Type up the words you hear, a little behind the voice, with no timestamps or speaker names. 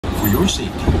For your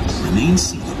safety, remain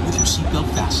seated with your seatbelt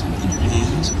fastened in your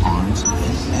hands, arms,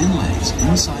 and legs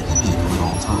inside the vehicle at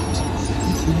all times.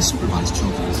 And please supervise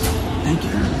children. Thank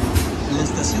you. La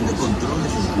estación de control de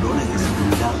cinturones de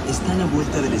seguridad está a la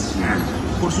vuelta de la esquina.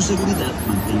 Por su seguridad,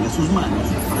 mantenga sus manos,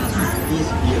 brazos, pies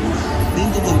y piernas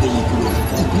dentro del vehículo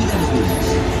y cuida los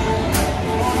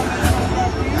niños.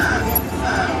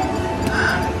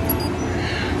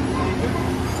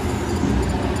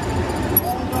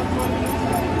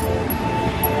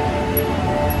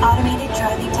 Automated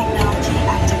driving technology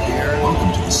activated.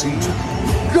 Welcome to the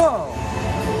Sanctuary. Go!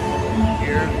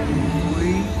 Here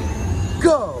we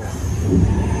go!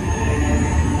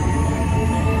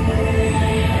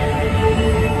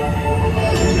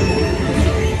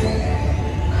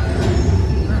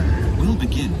 We'll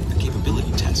begin with the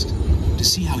capability test to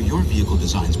see how your vehicle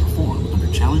designs perform under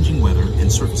challenging weather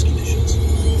and surface conditions.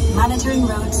 Monitoring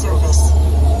road surface.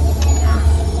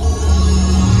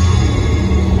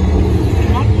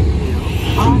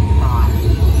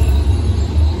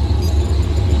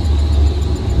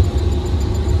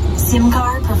 SIM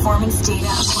card performance data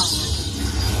acquired.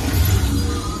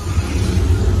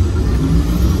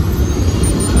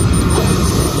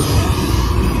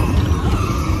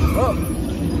 Oh.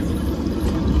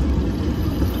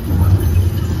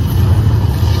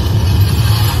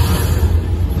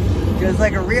 Just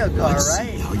like a real car, Let's right?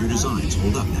 see how your designs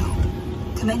hold up now.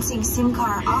 Commencing SIM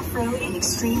car off-road in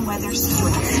extreme weather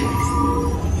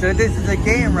situations. So this is a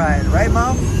game ride, right,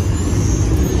 Mom?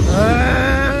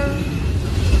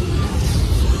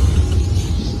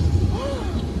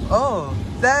 Oh,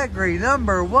 Zachary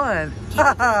number 1.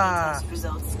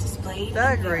 Results displayed.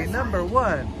 Zachary number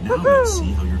 1. Now let's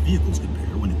see how your vehicles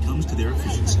compare when it comes to their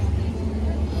efficiency.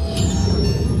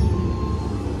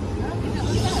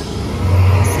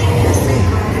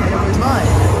 It was mine.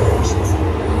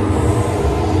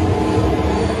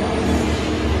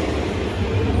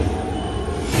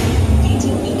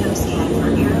 Eco scan for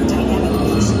aerodynamic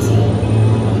efficiency.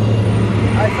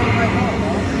 I saw my phone,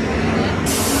 Mom.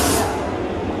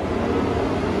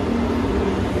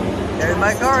 There's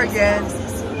my car again.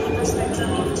 Hyperspectral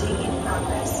imaging in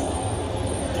progress.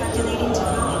 Calculating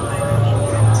total environment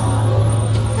impact.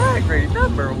 Zachary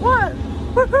number 1.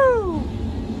 Woohoo!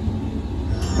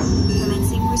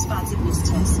 Commencing responsiveness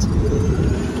test.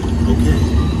 Okay,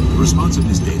 the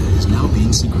responsiveness data is now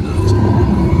being synchronized.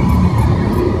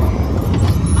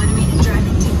 Automated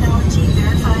driving technology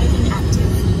verified and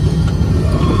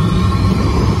active.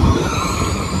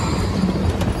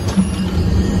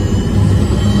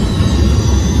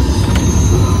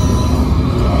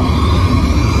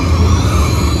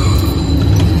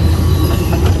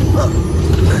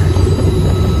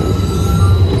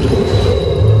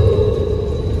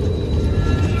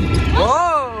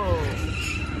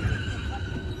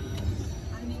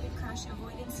 Automated crash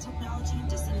avoidance technology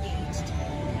disengaged.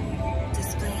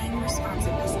 Displaying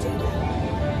responsiveness data.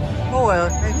 Oh well,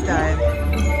 next time.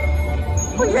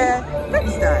 Oh yeah,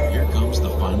 next time. Here comes the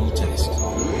final test.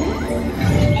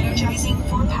 Energizing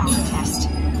for power test.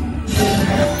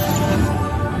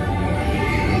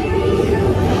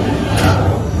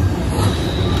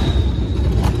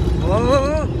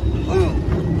 Whoa!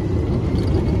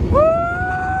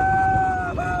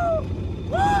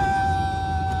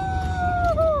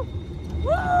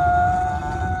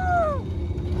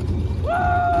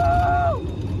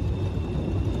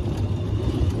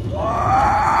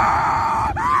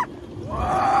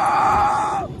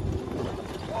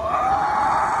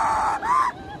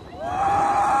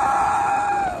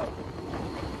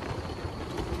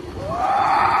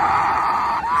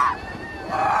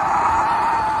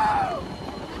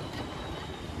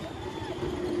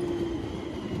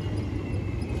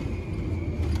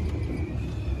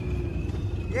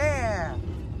 Yeah!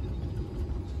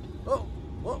 Oh,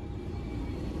 whoa.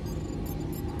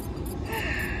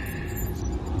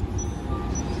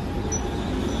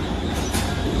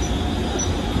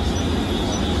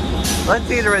 Let's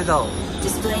see the results.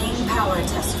 Displaying power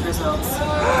test results.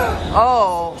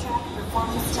 Oh, Track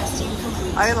performance testing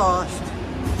complete. I lost.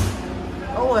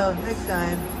 Oh well, next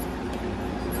time.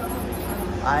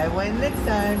 I win next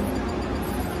time.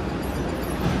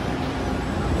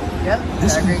 Yep,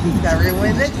 This Zachary concludes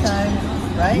win next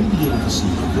time, right? You'll be able to see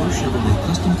how your Chevrolet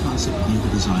custom concept vehicle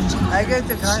designs compare. I get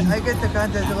the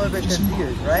contest a little bit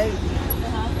confused, right?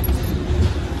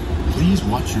 Please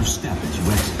watch your step as you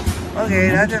exit. Okay,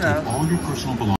 Remember that's to take enough. all your personal belongings.